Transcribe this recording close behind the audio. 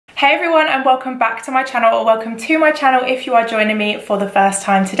Hey everyone, and welcome back to my channel, or welcome to my channel if you are joining me for the first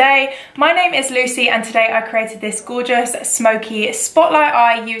time today. My name is Lucy and today I created this gorgeous smoky spotlight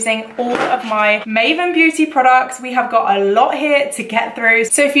eye using all of my Maven Beauty products. We have got a lot here to get through,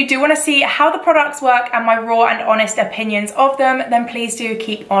 so if you do want to see how the products work and my raw and honest opinions of them, then please do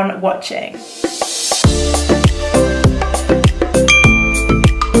keep on watching.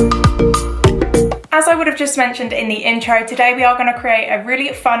 As I would have just mentioned in the intro, today we are going to create a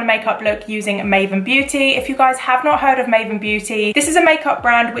really fun makeup look using Maven Beauty. If you guys have not heard of Maven Beauty, this is a makeup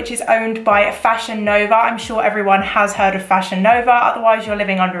brand which is owned by Fashion Nova. I'm sure everyone has heard of Fashion Nova, otherwise you're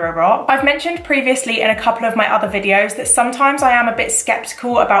living under a rock. I've mentioned previously in a couple of my other videos that sometimes I am a bit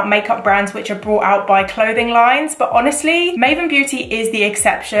skeptical about makeup brands which are brought out by clothing lines, but honestly, Maven Beauty is the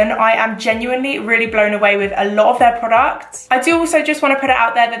exception. I am genuinely really blown away with a lot of their products. I do also just want to put it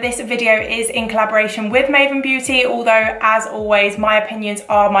out there that this video is in collaboration with Maven Beauty, although as always my opinions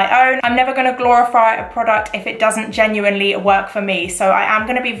are my own. I'm never going to glorify a product if it doesn't genuinely work for me, so I am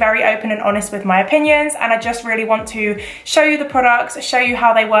going to be very open and honest with my opinions, and I just really want to show you the products, show you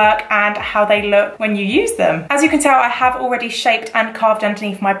how they work and how they look when you use them. As you can tell, I have already shaped and carved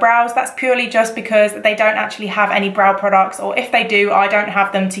underneath my brows. That's purely just because they don't actually have any brow products, or if they do, I don't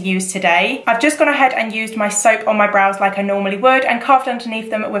have them to use today. I've just gone ahead and used my soap on my brows like I normally would and carved underneath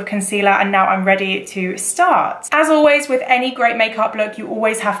them with concealer, and now I'm ready to start. As always with any great makeup look, you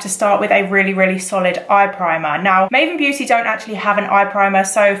always have to start with a really solid eye primer. Now Maven Beauty don't actually have an eye primer,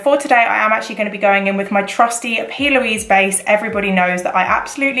 so for today I am actually going to be going in with my trusty Plouise base. Everybody knows that I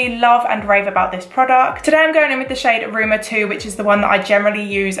absolutely love and rave about this product. Today I'm going in with the shade Rumor 2, which is the one that I generally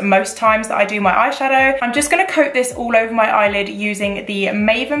use most times that I do my eyeshadow. I'm just going to coat this all over my eyelid using the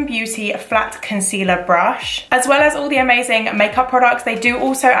Maven Beauty flat concealer brush. As well as all the amazing makeup products, they do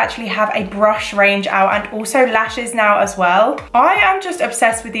also actually have a brush range out and also lashes now as well. I am just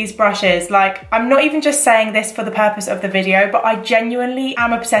obsessed with these brushes. Like, I'm not even just saying this for the purpose of the video, but I genuinely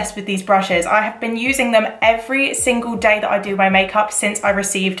am obsessed with these brushes. I have been using them every single day that I do my makeup since I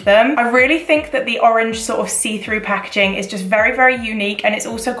received them. I really think that the orange sort of see-through packaging is just very unique, and it's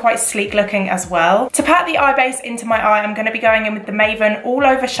also quite sleek looking as well. To pat the eye base into my eye, I'm going to be going in with the Maven all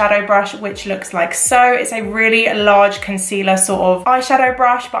over shadow brush, which looks like so. It's a really large concealer sort of eyeshadow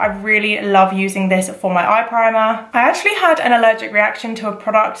brush, but I really love using this for my eye primer. I actually had an allergic reaction to a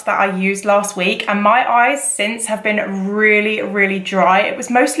product that I used last week, and my eyes since have been really dry. It was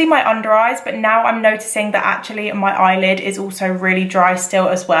mostly my under eyes, but now I'm noticing that actually my eyelid is also really dry still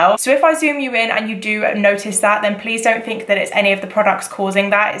as well. So if I zoom you in and you do notice that, then please don't think that it's any of the products causing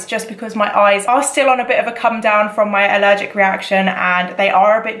that. It's just because my eyes are still on a bit of a come down from my allergic reaction, and they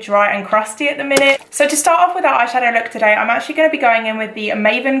are a bit dry and crusty at the minute. So to start off with our eyeshadow look today, I'm actually going to be going in with the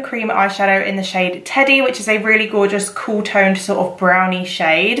Maven Cream eyeshadow in the shade Tatti, which is a really gorgeous cool toned sort of brownie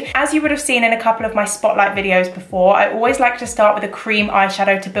shade. As you would have seen in a couple of my spotlight videos before, I always like to start with a cream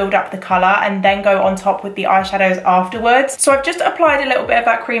eyeshadow to build up the colour and then go on top with the eyeshadows afterwards. So I've just applied a little bit of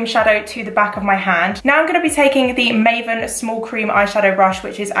that cream shadow to the back of my hand. Now I'm going to be taking the Maven small cream eyeshadow brush,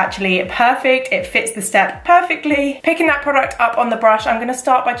 which is actually perfect. It fits the step perfectly. Picking that product up on the brush, I'm going to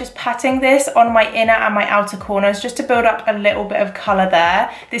start by just patting this on my inner and my outer corners just to build up a little bit of colour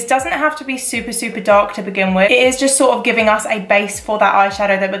there. This doesn't have to be super dark to begin with. It is just sort of giving us a base for that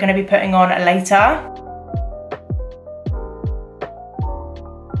eyeshadow that we're going to be putting on later.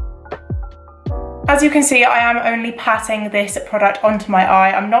 As you can see, I am only patting this product onto my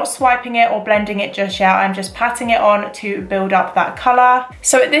eye. I'm not swiping it or blending it just yet. I'm just patting it on to build up that colour.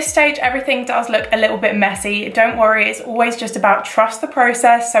 So at this stage, everything does look a little bit messy. Don't worry, it's always just about trust the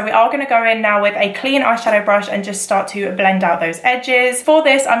process. So we are going to go in now with a clean eyeshadow brush and just start to blend out those edges. For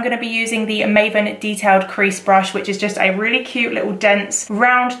this, I'm going to be using the Maven Detailed Crease brush, which is just a really cute little dense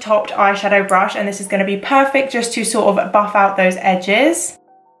round topped eyeshadow brush. And this is going to be perfect just to sort of buff out those edges.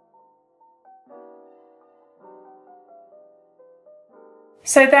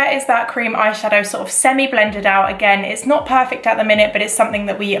 So there is that cream eyeshadow sort of semi-blended out. Again, it's not perfect at the minute, but it's something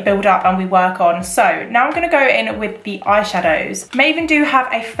that we build up and we work on. So now I'm going to go in with the eyeshadows. Maven do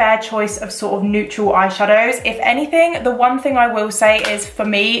have a fair choice of sort of neutral eyeshadows. If anything, the one thing I will say is, for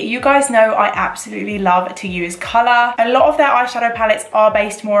me, you guys know I absolutely love to use colour. A lot of their eyeshadow palettes are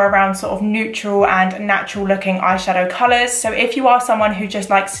based more around sort of neutral and natural looking eyeshadow colours. So if you are someone who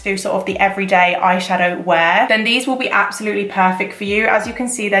just likes to do sort of the everyday eyeshadow wear, then these will be absolutely perfect for you. As you can can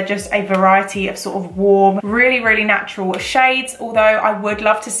see they're just a variety of sort of warm, really natural shades, although I would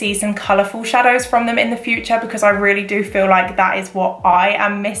love to see some colourful shadows from them in the future because I really do feel like that is what I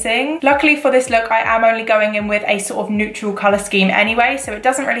am missing. Luckily for this look, I am only going in with a sort of neutral colour scheme anyway, so it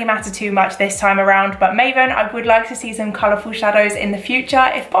doesn't really matter too much this time around, but Maven, I would like to see some colourful shadows in the future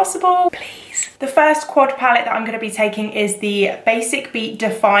if possible, please. The first quad palette that I'm going to be taking is the Basic Beat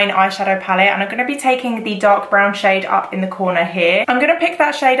Define eyeshadow palette, and I'm going to be taking the dark brown shade up in the corner here. I'm going to pick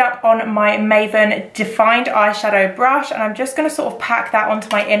that shade up on my Maven Defined eyeshadow brush, and I'm just going to sort of pack that onto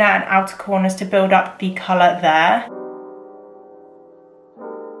my inner and outer corners to build up the colour there.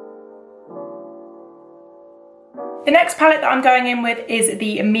 The next palette that I'm going in with is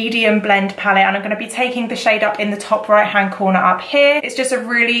the Medium Blend palette, and I'm going to be taking the shade up in the top right hand corner up here. It's just a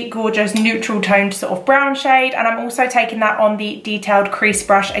really gorgeous neutral toned sort of brown shade, and I'm also taking that on the detailed crease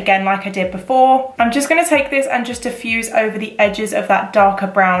brush again like I did before. I'm just going to take this and just diffuse over the edges of that darker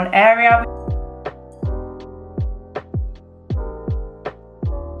brown area.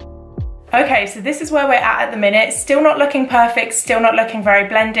 Okay, so this is where we're at the minute. Still not looking perfect, still not looking very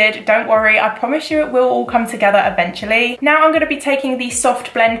blended. Don't worry, I promise you it will all come together eventually. Now I'm going to be taking the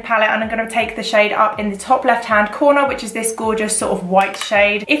Soft Blend palette, and I'm going to take the shade up in the top left hand corner, which is this gorgeous sort of white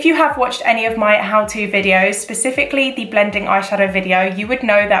shade. If you have watched any of my how-to videos, specifically the blending eyeshadow video, you would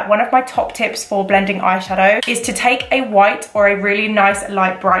know that one of my top tips for blending eyeshadow is to take a white or a really nice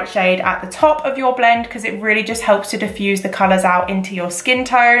light bright shade at the top of your blend, because it really just helps to diffuse the colours out into your skin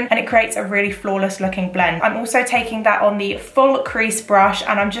tone, and it creates a really flawless looking blend. I'm also taking that on the full crease brush,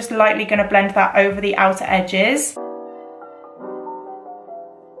 and I'm just lightly going to blend that over the outer edges.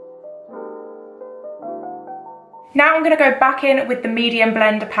 Now I'm going to go back in with the Medium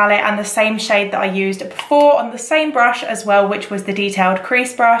Blend palette and the same shade that I used before on the same brush as well, which was the detailed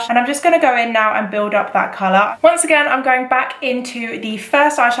crease brush, and I'm just going to go in now and build up that colour. Once again, I'm going back into the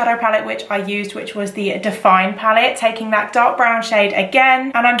first eyeshadow palette which I used, which was the Define palette, taking that dark brown shade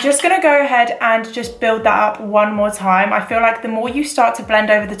again, and I'm just going to go ahead and just build that up one more time. I feel like the more you start to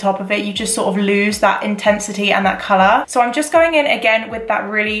blend over the top of it, you just sort of lose that intensity and that colour. So I'm just going in again with that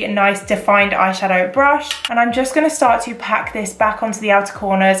really nice defined eyeshadow brush, and I'm just going to start to pack this back onto the outer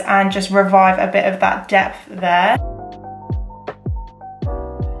corners and just revive a bit of that depth there.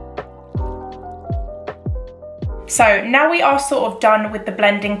 So now we are sort of done with the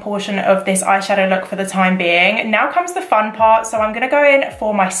blending portion of this eyeshadow look for the time being. Now comes the fun part, so I'm going to go in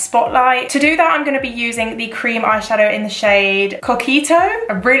for my spotlight. To do that, I'm going to be using the cream eyeshadow in the shade Coquito.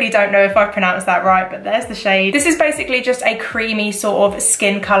 I really don't know if I pronounced that right, but there's the shade. This is basically just a creamy sort of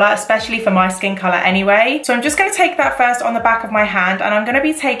skin colour, especially for my skin colour anyway. So I'm just going to take that first on the back of my hand, and I'm going to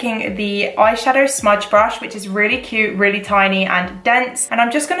be taking the eyeshadow smudge brush, which is really cute, really tiny and dense, and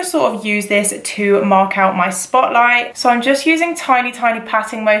I'm just going to sort of use this to mark out my spotlight. So I'm just using tiny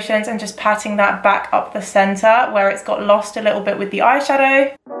patting motions and just patting that back up the center where it's got lost a little bit with the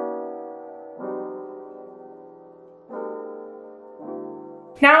eyeshadow.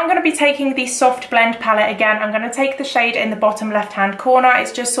 Now I'm going to be taking the Soft Blend palette again. I'm going to take the shade in the bottom left hand corner.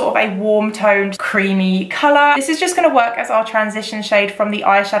 It's just sort of a warm toned creamy colour. This is just going to work as our transition shade from the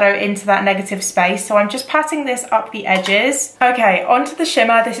eyeshadow into that negative space. So I'm just patting this up the edges. Okay, onto the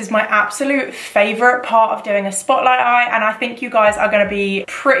shimmer. This is my absolute favourite part of doing a spotlight eye, and I think you guys are going to be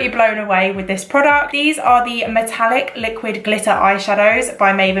pretty blown away with this product. These are the Metallic Liquid Glitter Eyeshadows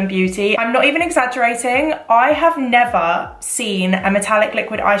by Maven Beauty. I'm not even exaggerating. I have never seen a metallic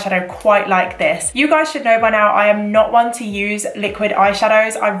liquid eyeshadow quite like this. You guys should know by now I am not one to use liquid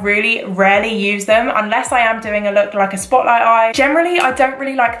eyeshadows. I really rarely use them unless I am doing a look like a spotlight eye. Generally, I don't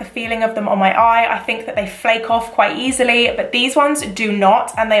really like the feeling of them on my eye. I think that they flake off quite easily, but these ones do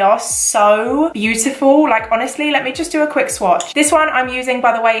not, and they are so beautiful. Like, honestly, let me just do a quick swatch. This one I'm using,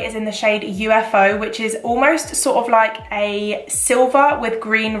 by the way, is in the shade UFO, which is almost sort of like a silver with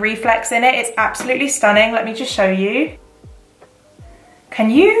green reflex in it. It's absolutely stunning. Let me just show you. Can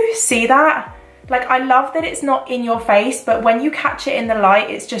you see that? Like, I love that it's not in your face, but when you catch it in the light,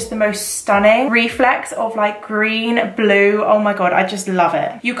 it's just the most stunning reflex of like green, blue. Oh my God, I just love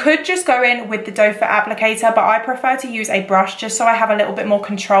it. You could just go in with the doe foot applicator, but I prefer to use a brush just so I have a little bit more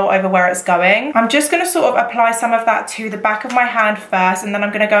control over where it's going. I'm just gonna sort of apply some of that to the back of my hand first, and then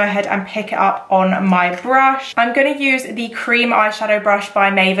I'm gonna go ahead and pick it up on my brush. I'm gonna use the cream eyeshadow brush by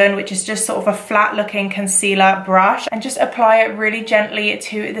Maven, which is just sort of a flat looking concealer brush, and just apply it really gently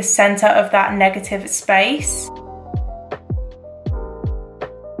to the center of that negative space.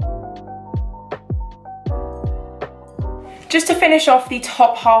 Just to finish off the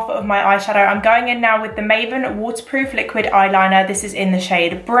top half of my eyeshadow, I'm going in now with the Maven Waterproof Liquid Eyeliner. This is in the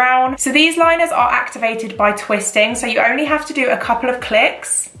shade Brown. So these liners are activated by twisting, so you only have to do a couple of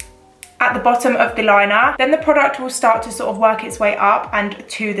clicks at the bottom of the liner, then the product will start to sort of work its way up and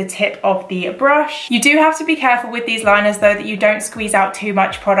to the tip of the brush. You do have to be careful with these liners though that you don't squeeze out too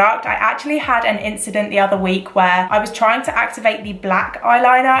much product. I actually had an incident the other week where I was trying to activate the black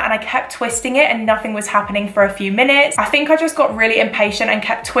eyeliner and I kept twisting it and nothing was happening for a few minutes. I think I just got really impatient and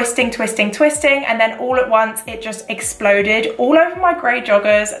kept twisting, and then all at once it just exploded all over my grey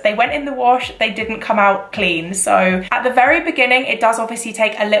joggers. They went in the wash, they didn't come out clean. So at the very beginning, it does obviously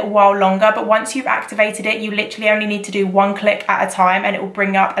take a little while longer, but once you've activated it, you literally only need to do one click at a time and it will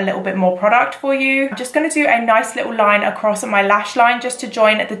bring up a little bit more product for you. I'm just going to do a nice little line across my lash line just to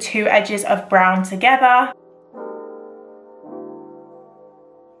join the two edges of brown together.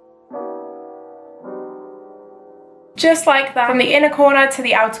 Just like that, from the inner corner to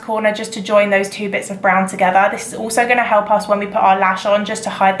the outer corner, just to join those two bits of brown together. This is also going to help us when we put our lash on, just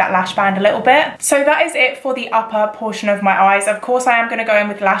to hide that lash band a little bit. So that is it for the upper portion of my eyes. Of course I am going to go in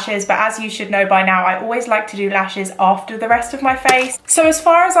with lashes, but as you should know by now, I always like to do lashes after the rest of my face. So as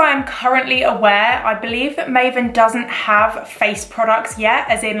far as I am currently aware, I believe that Maven doesn't have face products yet,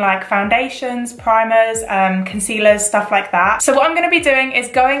 as in like foundations, primers, concealers, stuff like that. So what I'm going to be doing is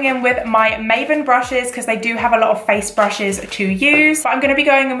going in with my Maven brushes, because they do have a lot of face brushes to use, but I'm going to be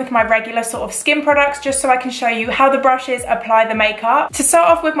going in with my regular sort of skin products just so I can show you how the brushes apply the makeup. To start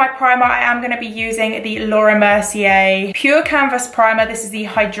off with my primer, I am going to be using the Laura Mercier Pure Canvas Primer. This is the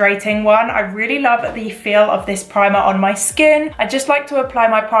hydrating one. I really love the feel of this primer on my skin. I just like to apply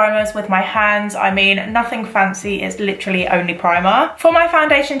my primers with my hands. I mean, nothing fancy, it's literally only primer. For my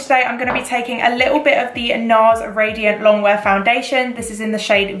foundation today, I'm going to be taking a little bit of the NARS Radiant Longwear Foundation. This is in the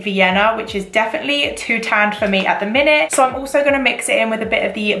shade Vienna, which is definitely too tanned for me at the minute. So I'm also going to mix it in with a bit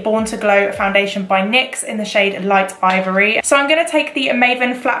of the Born to Glow foundation by NYX in the shade Light Ivory. So I'm going to take the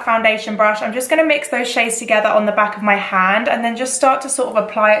Maven flat foundation brush. I'm just going to mix those shades together on the back of my hand and then just start to sort of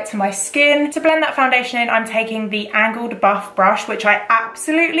apply it to my skin. To blend that foundation in, I'm taking the Angled Buff brush, which I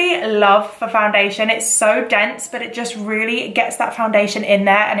absolutely love for foundation. It's so dense, but it just really gets that foundation in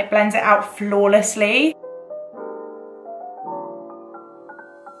there and it blends it out flawlessly.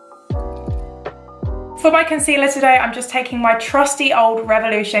 For my concealer today, I'm just taking my trusty old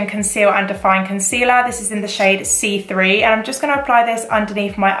Revolution Conceal and Define Concealer. This is in the shade C3, and I'm just going to apply this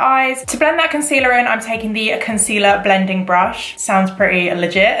underneath my eyes. To blend that concealer in, I'm taking the concealer blending brush. Sounds pretty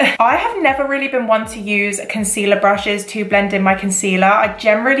legit. I have never really been one to use concealer brushes to blend in my concealer. I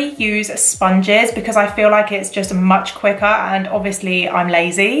generally use sponges because I feel like it's just much quicker, and obviously I'm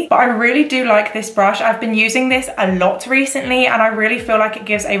lazy. But I really do like this brush. I've been using this a lot recently, and I really feel like it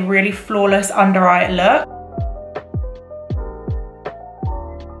gives a really flawless under eye look.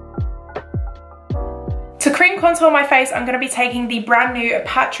 To cream contour my face, I'm going to be taking the brand new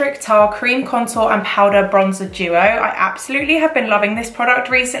Patrick Tar Cream Contour and Powder Bronzer Duo. I absolutely have been loving this product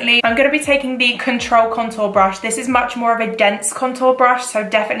recently. I'm going to be taking the Control Contour brush. This is much more of a dense contour brush, so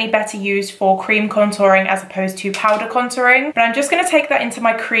definitely better used for cream contouring as opposed to powder contouring. But I'm just going to take that into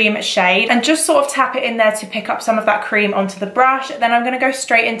my cream shade and just sort of tap it in there to pick up some of that cream onto the brush. Then I'm going to go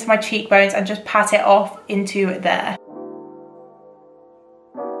straight into my cheekbones and just pat it off into there.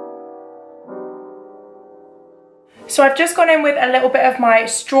 So I've just gone in with a little bit of my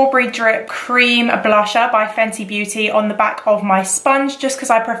Strawberry Drip Cream Blusher by Fenty Beauty on the back of my sponge, just because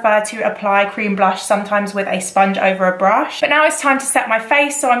I prefer to apply cream blush sometimes with a sponge over a brush. But now it's time to set my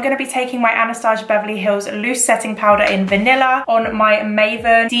face, so I'm going to be taking my Anastasia Beverly Hills Loose Setting Powder in Vanilla on my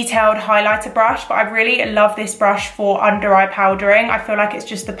Maven Detailed Highlighter brush. But I really love this brush for under eye powdering. I feel like it's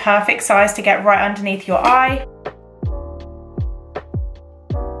just the perfect size to get right underneath your eye.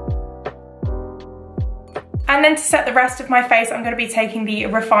 And then to set the rest of my face, I'm going to be taking the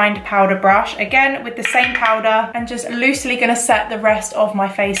Refined Powder brush, again with the same powder, and just loosely going to set the rest of my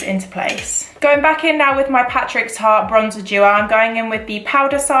face into place. Going back in now with my Patrick Tar Bronzer Duo, I'm going in with the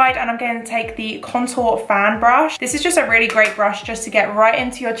powder side, and I'm going to take the Contour Fan brush. This is just a really great brush just to get right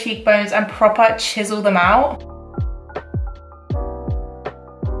into your cheekbones and proper chisel them out.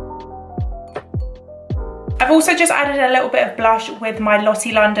 I've also just added a little bit of blush with my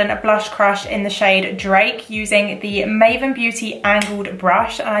Lottie London Blush Crush in the shade Drake using the Maven Beauty Angled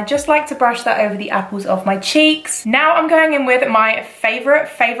brush, and I just like to brush that over the apples of my cheeks. Now I'm going in with my favorite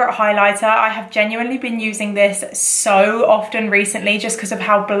highlighter. I have genuinely been using this so often recently just because of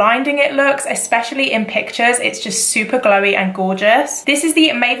how blinding it looks, especially in pictures. It's just super glowy and gorgeous. This is the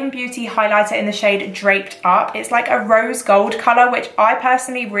Maven Beauty highlighter in the shade Draped Up. It's like a rose gold color, which I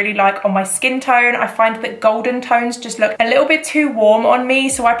personally really like on my skin tone. I find that gold golden tones just look a little bit too warm on me,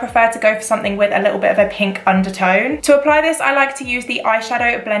 so I prefer to go for something with a little bit of a pink undertone. To apply this, I like to use the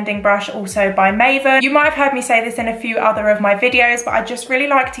eyeshadow blending brush, also by Maven. You might have heard me say this in a few other of my videos, but I just really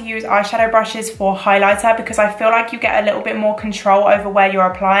like to use eyeshadow brushes for highlighter because I feel like you get a little bit more control over where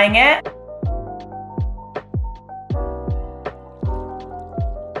you're applying it.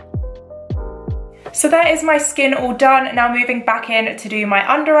 So there is my skin all done. Now moving back in to do my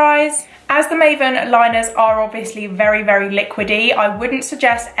under eyes. As the Maven liners are obviously very, very liquidy, I wouldn't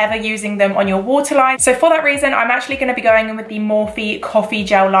suggest ever using them on your waterline. So for that reason, I'm actually going to be going in with the Morphe Coffee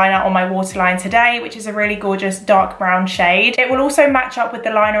Gel Liner on my waterline today, which is a really gorgeous dark brown shade. It will also match up with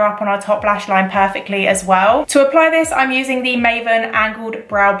the liner up on our top lash line perfectly as well. To apply this, I'm using the Maven Angled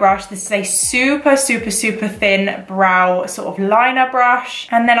Brow Brush. This is a super, super, super thin brow sort of liner brush.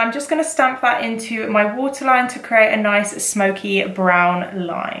 And then I'm just going to stamp that into my waterline to create a nice smoky brown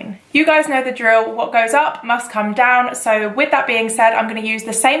line. You guys know the drill, what goes up must come down. So with that being said, I'm going to use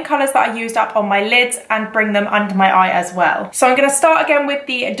the same colours that I used up on my lids and bring them under my eye as well. So I'm going to start again with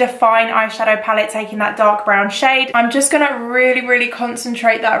the Define eyeshadow palette, taking that dark brown shade. I'm just going to really, really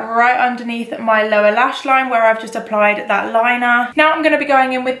concentrate that right underneath my lower lash line where I've just applied that liner. Now I'm going to be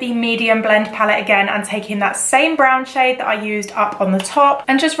going in with the Medium Blend palette again and taking that same brown shade that I used up on the top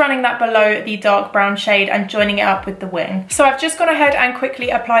and just running that below the dark brown shade and joining it up with the wing. So I've just gone ahead and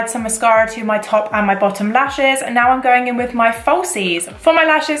quickly applied some mascara to my top and my bottom lashes, and now I'm going in with my falsies. For my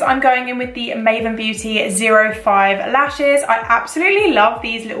lashes, I'm going in with the Maven Beauty 05 lashes. I absolutely love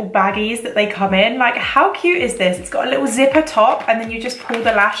these little baggies that they come in. Like, how cute is this? It's got a little zipper top and then you just pull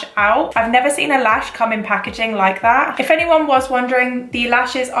the lash out. I've never seen a lash come in packaging like that. If anyone was wondering, the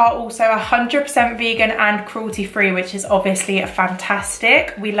lashes are also 100% vegan and cruelty free, which is obviously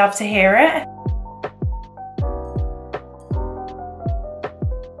fantastic. We love to hear it.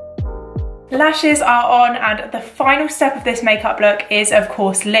 Lashes are on, and the final step of this makeup look is of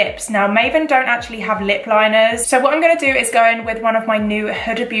course lips. Now Maven don't actually have lip liners, so what I'm going to do is go in with one of my new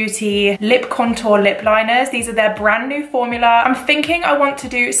Huda Beauty lip contour lip liners. These are their brand new formula. I'm thinking I want to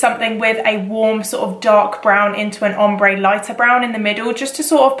do something with a warm sort of dark brown into an ombre lighter brown in the middle, just to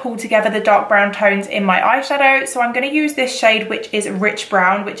sort of pull together the dark brown tones in my eyeshadow. So I'm going to use this shade, which is Rich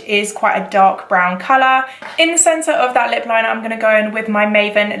Brown, which is quite a dark brown colour. In the centre of that lip liner, I'm going to go in with my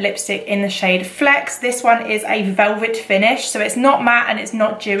Maven lipstick in the shade Flex. This one is a velvet finish, so it's not matte and it's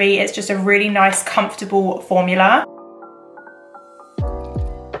not dewy. It's just a really nice, comfortable formula.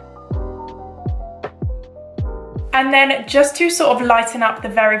 And then just to sort of lighten up the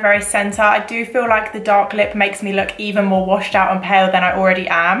very, very center, I do feel like the dark lip makes me look even more washed out and pale than I already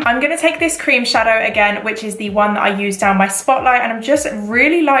am. I'm going to take this cream shadow again, which is the one that I used down my spotlight, and I'm just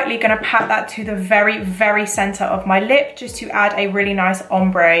really lightly going to pat that to the very, very center of my lip, just to add a really nice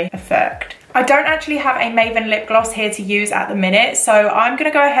ombre effect. I don't actually have a Maven lip gloss here to use at the minute, so I'm going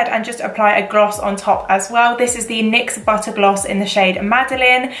to go ahead and just apply a gloss on top as well. This is the NYX Butter Gloss in the shade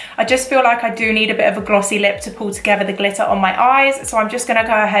Madeline. I just feel like I do need a bit of a glossy lip to pull together the glitter on my eyes, so I'm just going to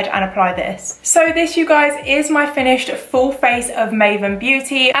go ahead and apply this. So this, you guys, is my finished full face of Maven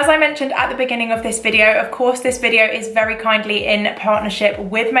Beauty. As I mentioned at the beginning of this video, of course this video is very kindly in partnership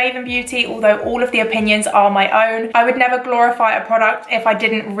with Maven Beauty, although all of the opinions are my own. I would never glorify a product if I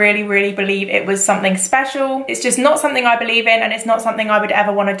didn't really believe it was something special. It's just not something I believe in, and it's not something I would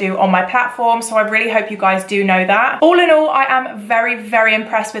ever want to do on my platform, so I really hope you guys do know that. All in all, I am very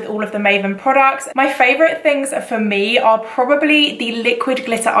impressed with all of the Maven products. My favorite things for me are probably the liquid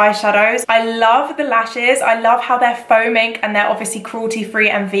glitter eyeshadows. I love the lashes. I love how they're foaming and they're obviously cruelty free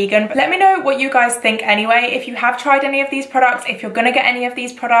and vegan. But let me know what you guys think anyway, if you have tried any of these products, if you're gonna get any of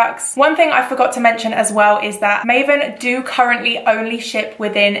these products. One thing I forgot to mention as well is that Maven do currently only ship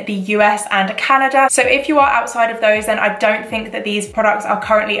within the US and Canada. So if you are outside of those, then I don't think that these products are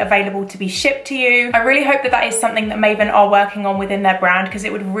currently available to be shipped to you. I really hope that that is something that Maven are working on within their brand, because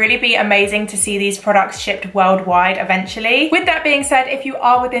it would really be amazing to see these products shipped worldwide eventually. With that being said, if you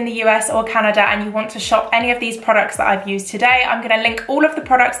are within the US or Canada and you want to shop any of these products that I've used today, I'm going to link all of the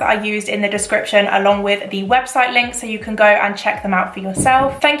products that I used in the description along with the website link, so you can go and check them out for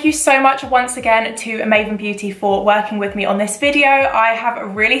yourself. Thank you so much once again to Maven Beauty for working with me on this video. I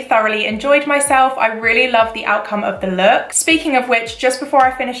have really thoroughly enjoyed myself. I really love the outcome of the look. Speaking of which, just before I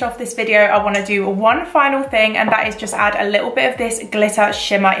finish off this video, I want to do one final thing, and that is just add a little bit of this glitter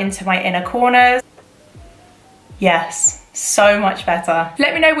shimmer into my inner corners. Yes. so much better.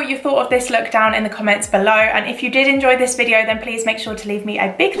 Let me know what you thought of this look down in the comments below, and if you did enjoy this video then please make sure to leave me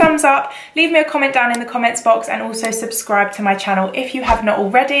a big thumbs up, leave me a comment down in the comments box, and also subscribe to my channel if you have not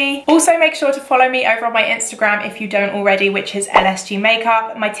already. Also make sure to follow me over on my Instagram if you don't already, which is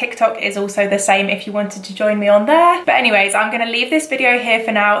Lsgmakeup. My TikTok is also the same if you wanted to join me on there. But anyways, I'm going to leave this video here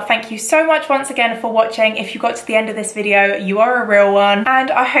for now. Thank you so much once again for watching. If you got to the end of this video, you are a real one,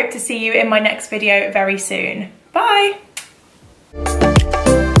 and I hope to see you in my next video very soon. Bye!